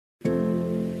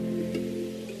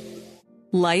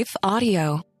Life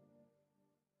Audio.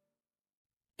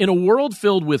 In a world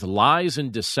filled with lies and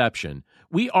deception,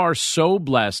 we are so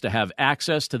blessed to have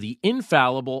access to the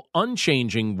infallible,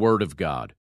 unchanging Word of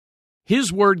God.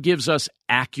 His Word gives us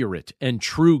accurate and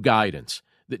true guidance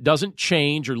that doesn't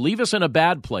change or leave us in a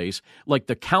bad place like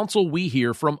the counsel we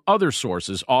hear from other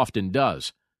sources often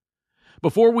does.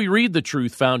 Before we read the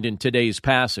truth found in today's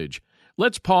passage,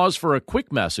 let's pause for a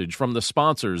quick message from the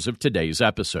sponsors of today's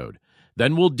episode.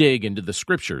 Then we'll dig into the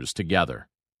Scriptures together.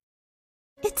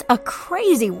 It's a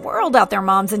crazy world out there,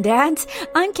 moms and dads.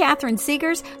 I'm Catherine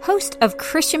Seegers, host of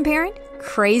Christian Parent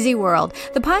Crazy World,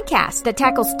 the podcast that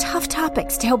tackles tough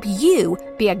topics to help you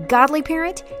be a godly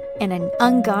parent in an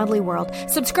ungodly world.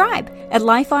 Subscribe at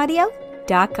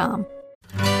lifeaudio.com.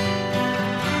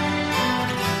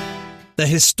 The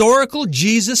Historical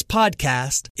Jesus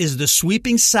Podcast is the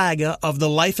sweeping saga of the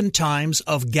life and times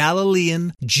of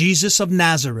Galilean Jesus of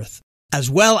Nazareth, as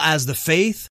well as the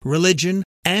faith, religion,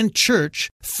 and church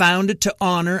founded to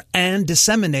honor and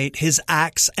disseminate his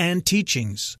acts and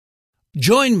teachings.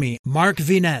 Join me, Mark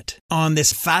Vinette, on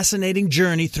this fascinating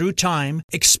journey through time,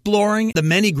 exploring the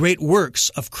many great works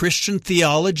of Christian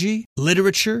theology,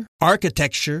 literature,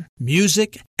 architecture,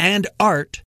 music, and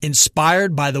art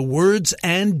inspired by the words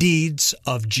and deeds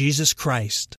of Jesus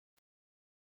Christ.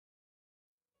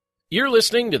 You're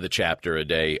listening to the Chapter a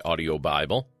Day audio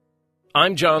Bible.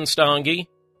 I'm John Stange,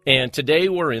 and today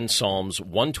we're in Psalms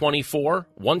 124,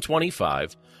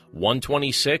 125,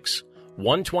 126,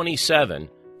 127,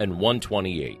 and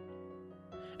 128.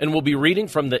 And we'll be reading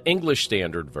from the English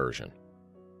Standard Version.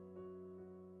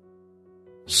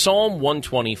 Psalm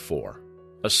 124,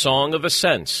 a song of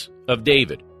ascents of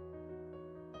David.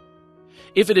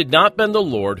 If it had not been the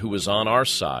Lord who was on our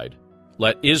side,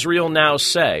 let Israel now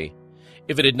say,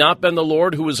 if it had not been the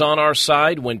Lord who was on our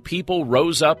side when people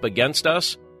rose up against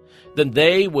us, then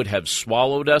they would have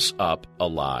swallowed us up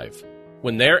alive,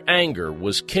 when their anger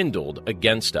was kindled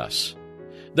against us.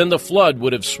 Then the flood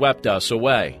would have swept us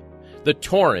away. The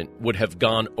torrent would have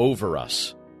gone over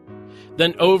us.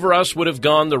 Then over us would have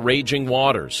gone the raging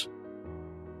waters.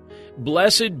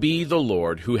 Blessed be the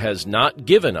Lord who has not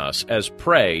given us as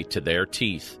prey to their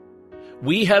teeth.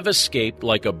 We have escaped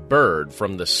like a bird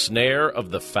from the snare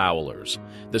of the fowlers.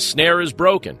 The snare is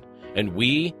broken, and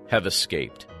we have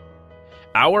escaped.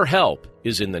 Our help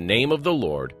is in the name of the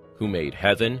Lord who made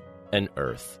heaven and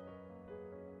earth.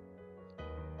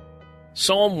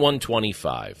 Psalm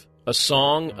 125, a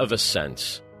song of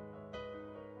ascents.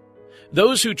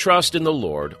 Those who trust in the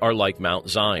Lord are like Mount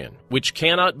Zion, which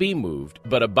cannot be moved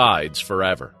but abides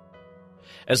forever.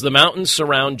 As the mountains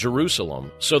surround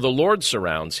Jerusalem, so the Lord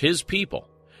surrounds his people,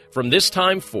 from this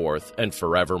time forth and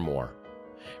forevermore.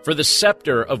 For the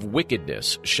scepter of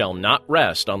wickedness shall not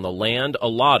rest on the land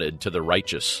allotted to the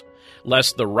righteous,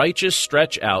 lest the righteous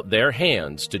stretch out their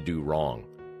hands to do wrong.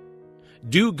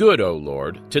 Do good, O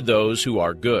Lord, to those who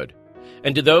are good,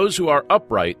 and to those who are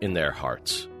upright in their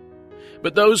hearts.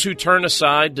 But those who turn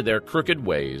aside to their crooked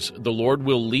ways, the Lord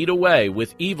will lead away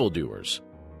with evildoers.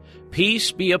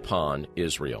 Peace be upon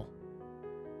Israel.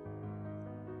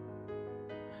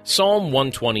 Psalm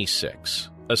 126,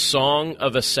 a song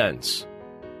of ascents.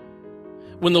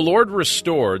 When the Lord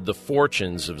restored the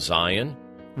fortunes of Zion,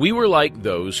 we were like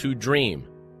those who dream.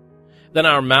 Then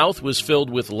our mouth was filled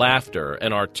with laughter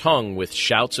and our tongue with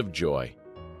shouts of joy.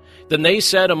 Then they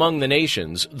said among the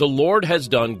nations, the Lord has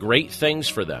done great things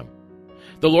for them.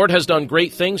 The Lord has done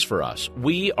great things for us.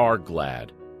 We are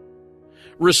glad.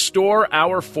 Restore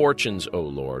our fortunes, O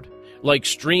Lord, like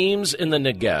streams in the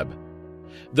Negeb.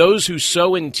 Those who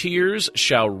sow in tears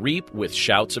shall reap with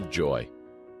shouts of joy.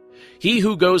 He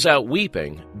who goes out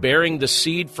weeping, bearing the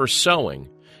seed for sowing,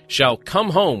 shall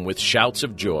come home with shouts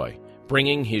of joy,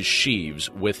 bringing his sheaves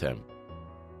with him.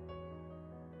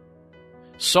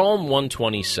 Psalm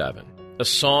 127, a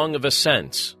song of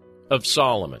ascents of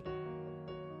Solomon.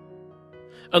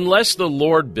 Unless the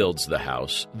Lord builds the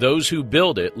house, those who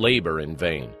build it labor in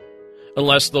vain.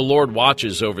 Unless the Lord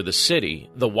watches over the city,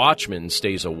 the watchman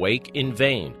stays awake in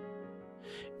vain.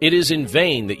 It is in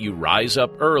vain that you rise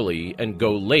up early and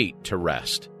go late to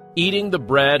rest, eating the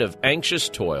bread of anxious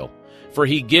toil, for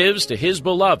he gives to his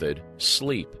beloved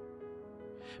sleep.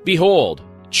 Behold,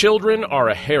 children are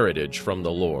a heritage from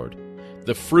the Lord,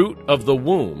 the fruit of the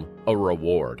womb a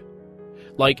reward.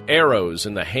 Like arrows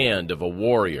in the hand of a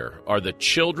warrior are the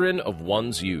children of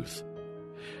one's youth.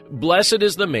 Blessed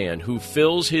is the man who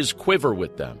fills his quiver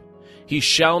with them. He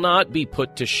shall not be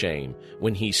put to shame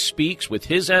when he speaks with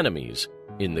his enemies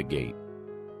in the gate.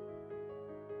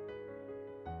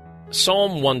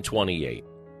 Psalm 128,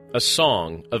 a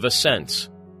song of ascents.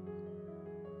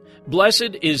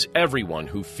 Blessed is everyone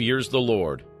who fears the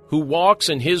Lord, who walks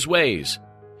in his ways.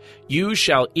 You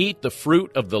shall eat the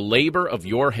fruit of the labor of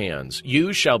your hands.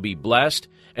 You shall be blessed,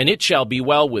 and it shall be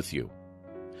well with you.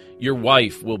 Your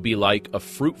wife will be like a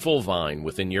fruitful vine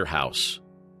within your house.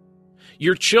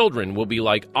 Your children will be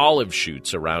like olive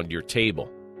shoots around your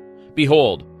table.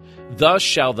 Behold, thus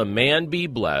shall the man be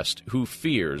blessed who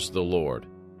fears the Lord.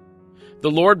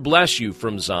 The Lord bless you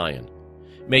from Zion.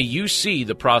 May you see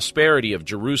the prosperity of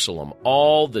Jerusalem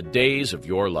all the days of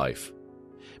your life.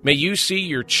 May you see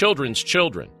your children's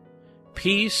children.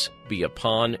 Peace be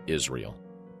upon Israel.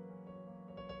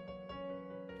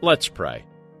 Let's pray.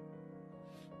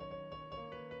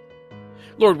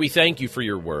 Lord, we thank you for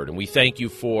your word, and we thank you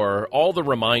for all the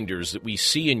reminders that we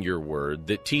see in your word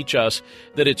that teach us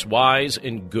that it's wise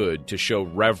and good to show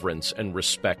reverence and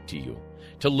respect to you,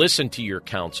 to listen to your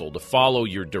counsel, to follow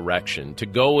your direction, to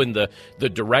go in the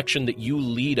direction that you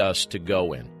lead us to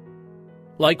go in.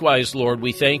 Likewise, Lord,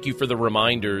 we thank you for the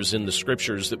reminders in the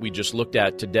scriptures that we just looked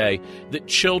at today that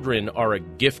children are a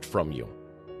gift from you.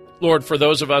 Lord, for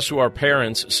those of us who are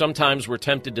parents, sometimes we're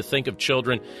tempted to think of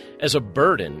children as a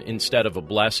burden instead of a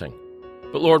blessing.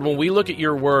 But Lord, when we look at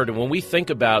your word and when we think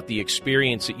about the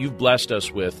experience that you've blessed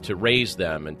us with to raise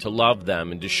them and to love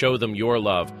them and to show them your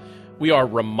love, we are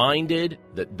reminded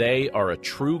that they are a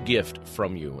true gift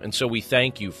from you, and so we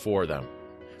thank you for them.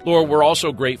 Lord, we're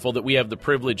also grateful that we have the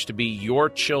privilege to be your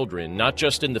children, not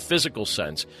just in the physical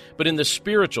sense, but in the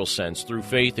spiritual sense through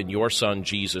faith in your Son,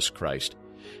 Jesus Christ.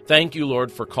 Thank you,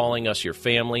 Lord, for calling us your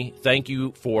family. Thank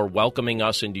you for welcoming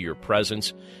us into your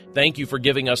presence. Thank you for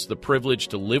giving us the privilege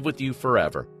to live with you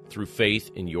forever through faith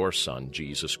in your Son,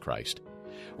 Jesus Christ.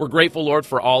 We're grateful, Lord,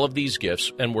 for all of these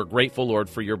gifts, and we're grateful, Lord,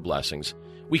 for your blessings.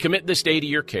 We commit this day to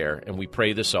your care, and we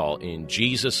pray this all in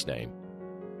Jesus' name.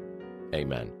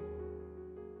 Amen.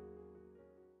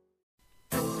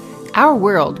 Our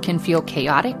world can feel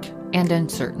chaotic and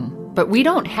uncertain, but we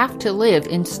don't have to live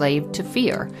enslaved to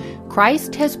fear.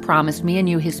 Christ has promised me and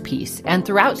you his peace, and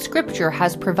throughout Scripture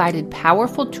has provided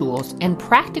powerful tools and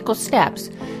practical steps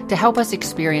to help us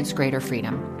experience greater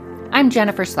freedom. I'm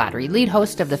Jennifer Slattery, lead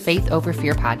host of the Faith Over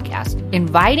Fear podcast,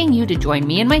 inviting you to join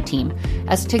me and my team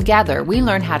as together we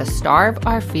learn how to starve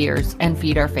our fears and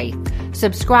feed our faith.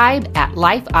 Subscribe at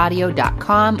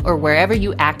lifeaudio.com or wherever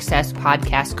you access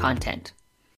podcast content.